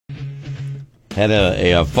Had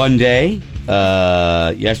a fun day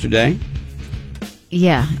yesterday.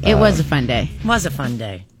 Yeah, it was a fun day. It was a fun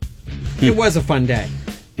day. It was a fun day.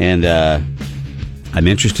 And I'm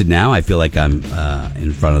interested now. I feel like I'm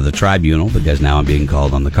in front of the tribunal because now I'm being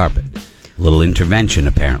called on the carpet. A little intervention,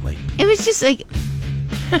 apparently. It was just like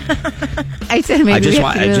I said. Maybe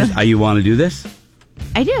you want to do this?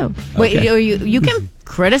 I do. Okay. Wait, you can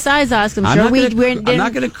criticize us. I'm sure we didn't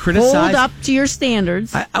not going to criticize. Hold up to your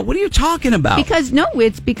standards. What are you talking about?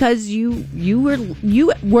 It's because you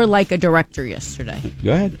were like a director yesterday.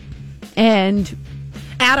 Go ahead. And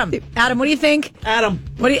Adam, what do you think? Adam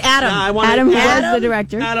was the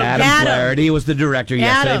director. Adam Flaherty was the director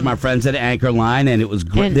yesterday. My friends at Anchorline, and it was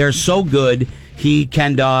great. They're so good. He,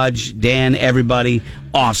 Ken Dodge, Dan, everybody,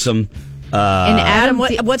 awesome. And Adam,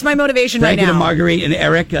 what's my motivation right now? Thank you to Marguerite and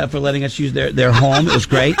Eric for letting us use their home. It was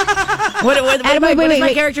great. What is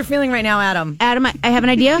my character feeling right now, Adam? Adam, I have an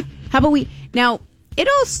idea. How about now? It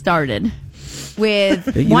all started with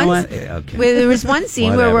there was one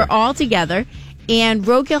scene where we're all together, and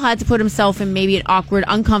Roadkill had to put himself in maybe an awkward,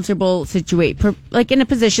 uncomfortable situation, like in a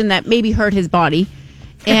position that maybe hurt his body,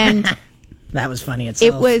 and that was funny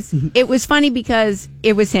itself. It was funny because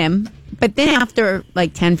it was him. But then after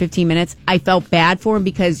like 10, 15 minutes, I felt bad for him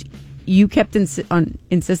because you kept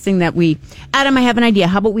insisting that Adam, I have an idea.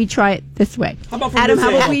 How about we try it this way? Adam,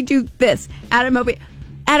 how about we do this? Adam,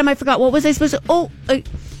 I forgot. What was I supposed to...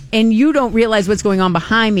 and you don't realize what's going on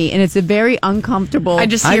behind me, and it's a very uncomfortable... I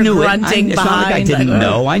just hear grunting behind. It's not like I didn't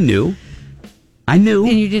know. I knew. And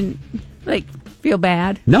you didn't, feel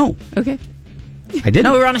bad? No. Okay. I didn't.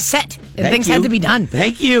 No, we were on a set, and things had to be done.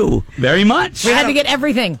 Thank you very much. We had to get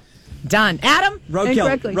everything done. Adam?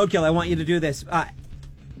 Roadkill, I want you to do this.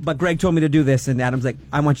 But Greg told me to do this, and Adam's like,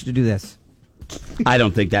 I want you to do this. I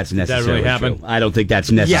don't think that's necessarily That really happened? true. I don't think that's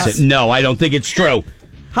necessary. Yes. No, I don't think it's true.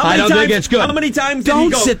 I don't think it's good. How many times did Don't he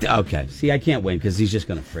go? sit there. Okay. See, I can't win because he's just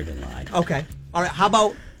going to friggin' lie. Okay. All right. How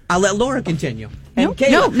about I'll let Laura continue. And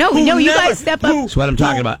No, you guys step up. That's what I'm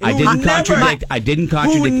talking about. I didn't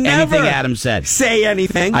contradict anything Adam said. Say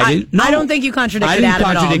anything. I don't think you contradicted Adam at all.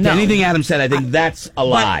 I didn't contradict anything Adam said. I think that's a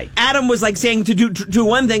lie. But Adam was like saying to do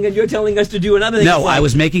one thing, and you're telling us to do another thing. No, I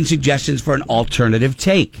was making suggestions for an alternative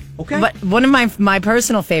take. Okay. But one of my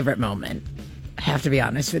personal favorite moment, I have to be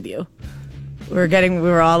honest with you. We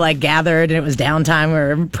were all like gathered, and it was downtime. We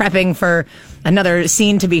were prepping for another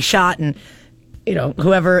scene to be shot, and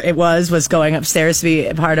whoever it was going upstairs to be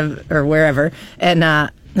a part of, or wherever, and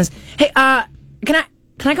hey, can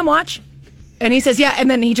I come watch? And he says, yeah, and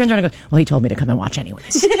then he turns around and goes, well, he told me to come and watch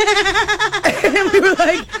anyways. And we were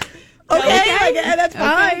like, okay, that's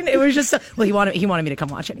fine. It was just he wanted me to come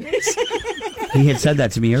watch anyways. He had said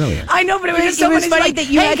that to me earlier. I know, but it was just so funny that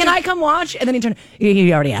you can I come watch? And then he turned.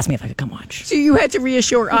 He already asked me if I could come watch. So you had to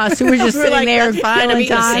reassure us who were just sitting there, fine. I'm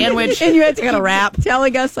eating a sandwich, and you had to get a wrap,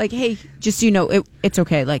 telling us like, "Hey, just so you know, it's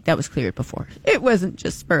okay. Like that was cleared before. It wasn't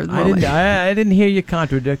just spur of the moment." I didn't hear you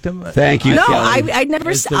contradict him. Thank you. No, Kelly. I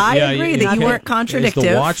never. I agree that you weren't contradictive.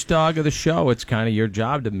 As the watchdog of the show, it's kind of your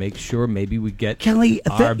job to make sure maybe we get Kelly.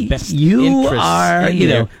 Our best you interests are. in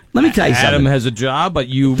there. Let me tell you something. Adam has a job, but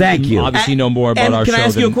you obviously know more about our show can I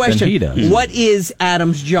ask you a question? than he does. What is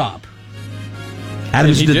Adam's job?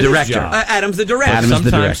 Adam's the director. Adam's the director. Adam's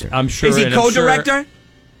the director. I'm sure. Is he co-director?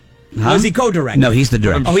 Huh? Or is he co-director? No, he's the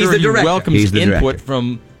director. I'm sure he's the director. He welcomes He's the input director.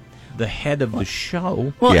 from the head of the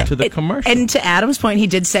show Well, to the commercial. And to Adam's point, he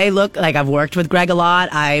did say, look, like I've worked with Greg a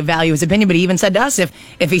lot. I value his opinion, but he even said to us, if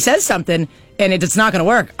he says something and it's not going to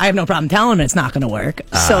work, I have no problem telling him it's not going to work.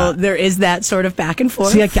 So there is that sort of back and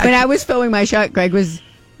forth. See, when I was filming my shot, that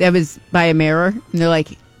was by a mirror, and they're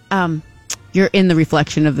like, you're in the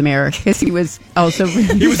reflection of the mirror, because he was also...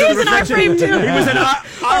 He was in the reflection. He was in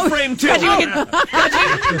our frame, too. No,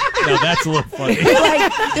 that's a little funny.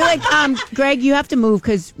 They're like, Greg, you have to move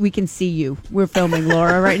because we can see you. We're filming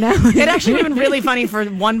Laura right now. It actually would have been really funny for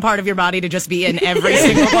one part of your body to just be in every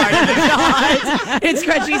single part of the shot. It's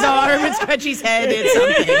Scratchy's arm, it's Scratchy's head, it's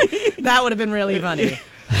something. That would have been really funny.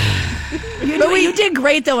 You did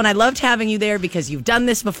great, though, and I loved having you there because you've done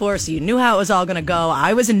this before, so you knew how it was all going to go.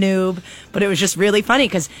 I was a noob, but it was just really funny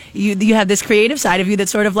because you have this creative side of you that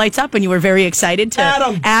sort of lights up, and you were very excited to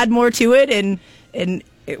add more to it, and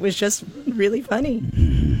it was just really funny.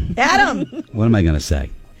 Adam! What am I going to say?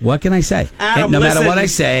 What can I say? Adam, no listen, matter what I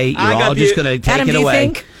say, you're all just going to take Adam, it do you away.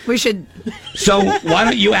 think we should... So why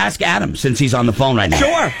don't you ask Adam, since he's on the phone right now?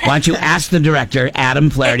 Sure. Why don't you ask the director, Adam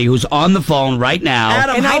Flaherty, who's on the phone right now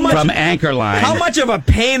Adam, from Anchorline. How much of a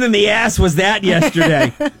pain in the ass was that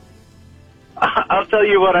yesterday? I'll tell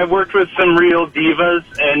you what. I worked with some real divas,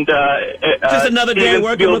 and Just another day Steven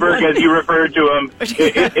working with Spielberg, one. as you referred to him,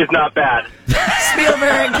 is not bad.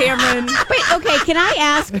 Spielberg, Cameron. Wait, okay, can I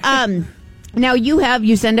ask, now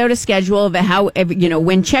you send out a schedule of how,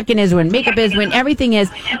 when check-in is, when makeup is, when everything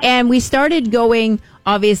is, and we started going,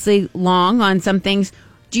 obviously, long on some things.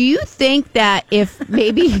 Do you think that if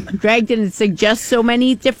maybe Greg didn't suggest so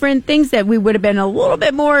many different things that we would have been a little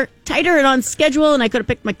bit more tighter and on schedule and I could have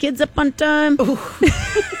picked my kids up on time?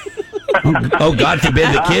 Oh, God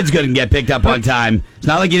forbid the kids couldn't get picked up on time. It's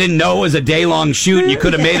not like you didn't know it was a day-long shoot and you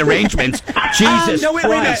could have made arrangements. Jesus no, wait a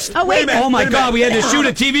minute. Christ. Oh, wait. Oh, my Wait a God, minute. we had to shoot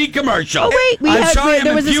a TV commercial. Oh, wait,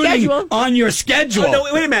 there was a schedule. On your schedule. Oh, no,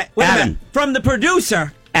 wait a minute. Wait a Adam. minute. From the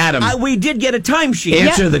producer, Adam. we did get a timesheet.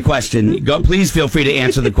 Answer the question. Please feel free to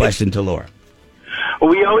answer the question to Laura.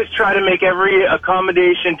 We always try to make every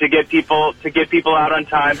accommodation to get people out on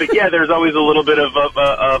time. But yeah, there's always a little bit of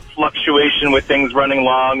a fluctuation with things running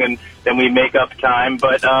long, and then we make up time.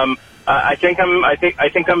 But I think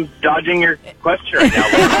I'm dodging your question right now.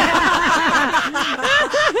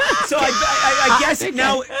 So I guess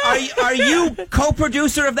now, are you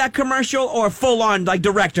co-producer of that commercial or full-on like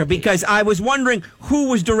director? Because I was wondering who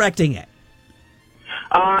was directing it.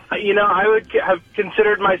 I would have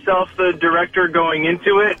considered myself the director going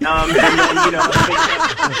into it, and then, I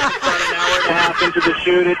think about an hour and a half into the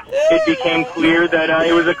shoot, it became clear that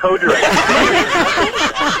it was a co-director.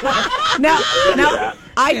 Now,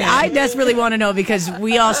 I desperately want to know, because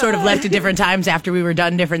we all sort of left at different times after we were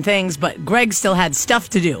done different things, but Greg still had stuff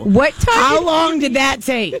to do. What time? How long did that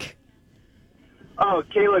take? Oh,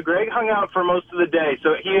 Kayla, Greg hung out for most of the day,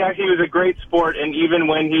 so he was a great sport. And even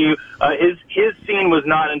when his scene was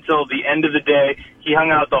not until the end of the day, he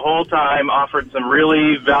hung out the whole time, offered some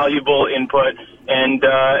really valuable input,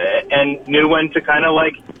 and knew when to kind of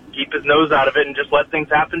like keep his nose out of it and just let things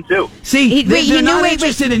happen too. See, Wait, they're not wait.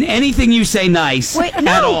 interested in anything you say nice Wait,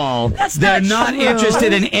 no, at all. that's They're not not true.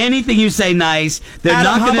 interested in anything you say nice. They're Adam,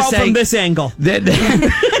 not how going to about say from this angle?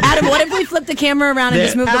 Adam, what if we flip the camera around and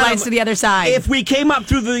just move the Adam, lights to the other side? If we came up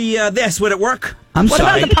through the this, would it work? I'm what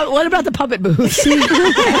sorry. about the puppet booth?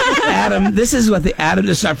 Adam, this is what this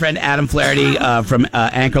is our friend Adam Flaherty from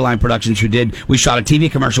Anchorline Productions we shot a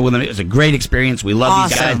TV commercial with him. It was a great experience. We love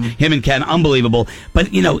these guys. Awesome. Him and Ken, unbelievable. But,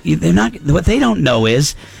 they're not, what they don't know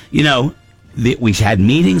is, we had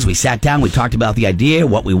meetings, we sat down, we talked about the idea,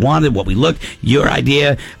 what we wanted, what we looked, your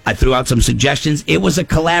idea. I threw out some suggestions. It was a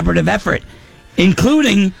collaborative effort,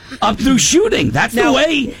 including up through shooting. That's the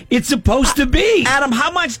way it's supposed to be. Adam,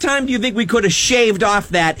 how much time do you think we could have shaved off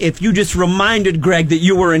that if you just reminded Greg that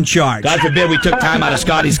you were in charge? God forbid we took time out of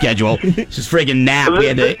Scotty's schedule. It's just friggin' nap. We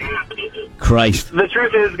had to... Christ. The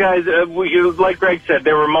truth is, guys, like Greg said,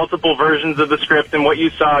 there were multiple versions of the script, and what you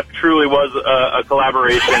saw truly was a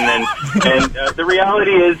collaboration. And the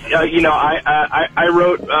reality is, I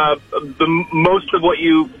wrote the most of what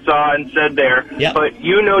you saw and said there. Yep. But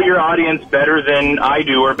you know your audience better than I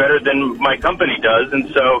do, or better than my company does, and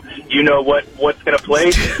so you know what's going to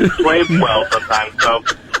play well sometimes.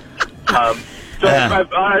 So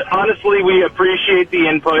honestly, we appreciate the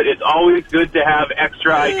input. It's always good to have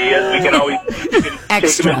extra ideas. We can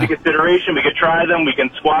take them into consideration. We can try them. We can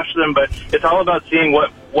squash them. But it's all about seeing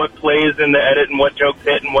what plays in the edit and what jokes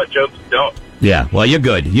hit and what jokes don't. Yeah, well, you're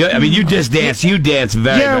good. You just dance. You dance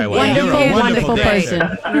very well. You're a wonderful dancer.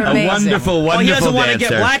 person. You're A amazing. wonderful Well, he doesn't want to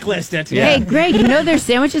dancer. get blacklisted. Yeah. Hey, Greg, there's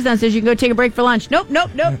sandwiches downstairs. You can go take a break for lunch. Nope,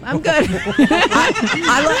 I'm good.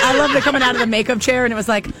 I loved it coming out of the makeup chair, and it was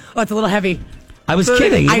like, oh, it's a little heavy. I was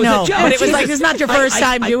kidding. It I was know, a joke. but it was like, Jesus. it's not your first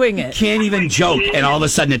time doing it. I can't even joke, and all of a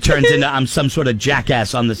sudden it turns into I'm some sort of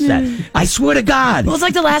jackass on the set. I swear to God. Well, it's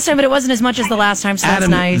like the last time, but it wasn't as much as the last time, so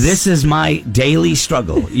Adam, that's nice. this is my daily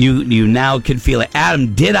struggle. You now can feel it.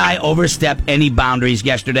 Adam, did I overstep any boundaries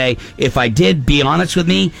yesterday? If I did, be honest with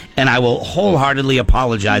me, and I will wholeheartedly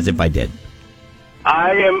apologize if I did.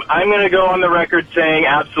 I'm going to go on the record saying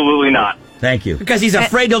absolutely not. Thank you. Because he's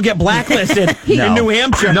afraid he'll get blacklisted in New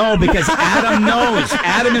Hampshire. No, because Adam knows.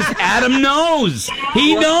 Adam knows.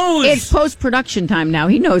 He knows. It's post-production time now.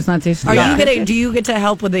 He knows not to. Do you get to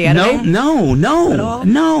help with the editing? No.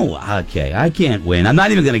 Okay, I can't win. I'm not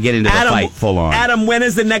even going to get into the fight full on. Adam, when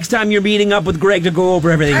is the next time you're meeting up with Greg to go over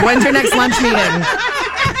everything? When's your next lunch meeting?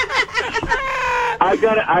 I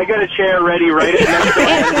got a chair ready right next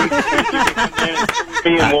to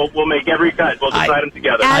me, and we'll make every cut. We'll decide them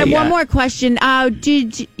together. Adam, one more question.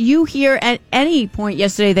 Did you hear at any point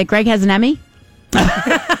yesterday that Greg has an Emmy?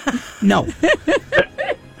 No.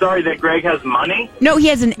 Sorry, that Greg has money? No, he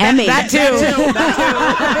has an Emmy. That too.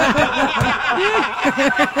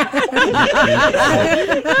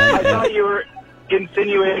 I thought you were...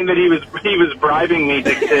 insinuating that he was bribing me to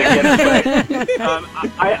get away.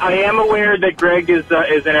 I am aware that Greg is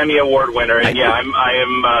an Emmy Award winner, and I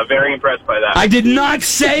am very impressed by that. I did not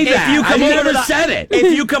say that. If you come I over never to the, said it.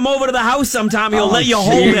 If you come over to the house sometime, he'll let you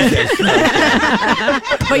hold it.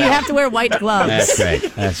 But you have to wear white gloves. That's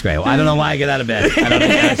great. That's great. Well, I don't know why I get out of bed. I don't know.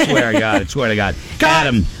 I swear to God. I swear to God.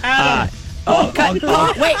 Adam.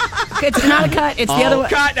 Cut. Wait, it's not a cut. It's the other one.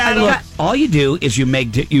 Cut, Adam. Look, all you do is you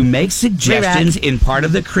make suggestions in part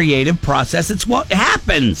of the creative process. It's what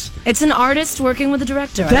happens. It's an artist working with a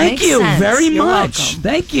director. Thank you very You're much. welcome.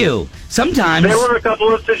 Thank you. Sometimes There were a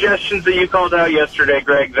couple of suggestions that you called out yesterday,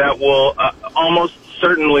 Greg, that will almost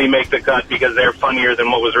certainly make the cut because they're funnier than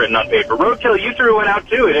what was written on paper. Roadkill, you threw one out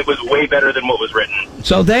too, and it was way better than what was written.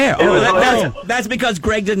 so there. That's because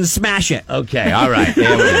Greg didn't smash it. Okay. All right.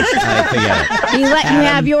 There it is. I forget it. He let you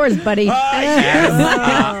have yours, buddy.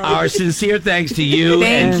 Adam, our sincere thanks to you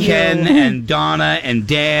Thank and you. Ken and Donna and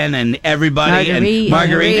Dan and everybody and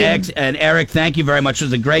Marguerite X and Eric. Thank you very much. It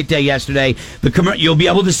was a great day yesterday. You'll be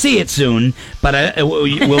able to see it soon, but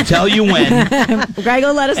we'll tell you when. Greg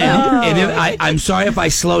will let us know. And I'm sorry if I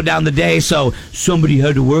slowed down the day, so somebody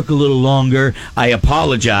had to work a little longer. I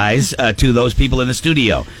apologize to those people in the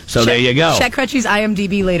studio. So there you go. Check Crutchy's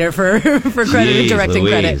IMDb later for credit Jeez and directing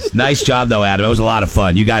Louise. credit. Nice job, though, Adam. It was a lot of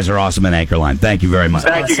fun. You guys are awesome at Anchorline. Thank you very much.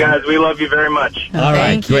 Thank you, guys. We love you very much. All right,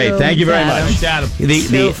 Thank great. you, Thank you very Adam. much. Adam.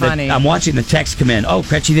 So funny. I'm watching the text come in. Oh,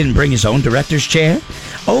 Kretschy didn't bring his own director's chair?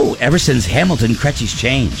 Oh, ever since Hamilton, Kretschy's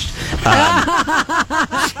changed.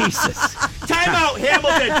 Jesus. Time out,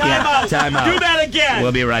 Hamilton. Time out. time out. Do that again.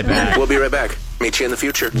 We'll be right back. We'll be right back. Meet you in the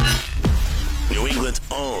future. New England's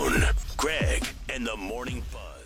own Greg and the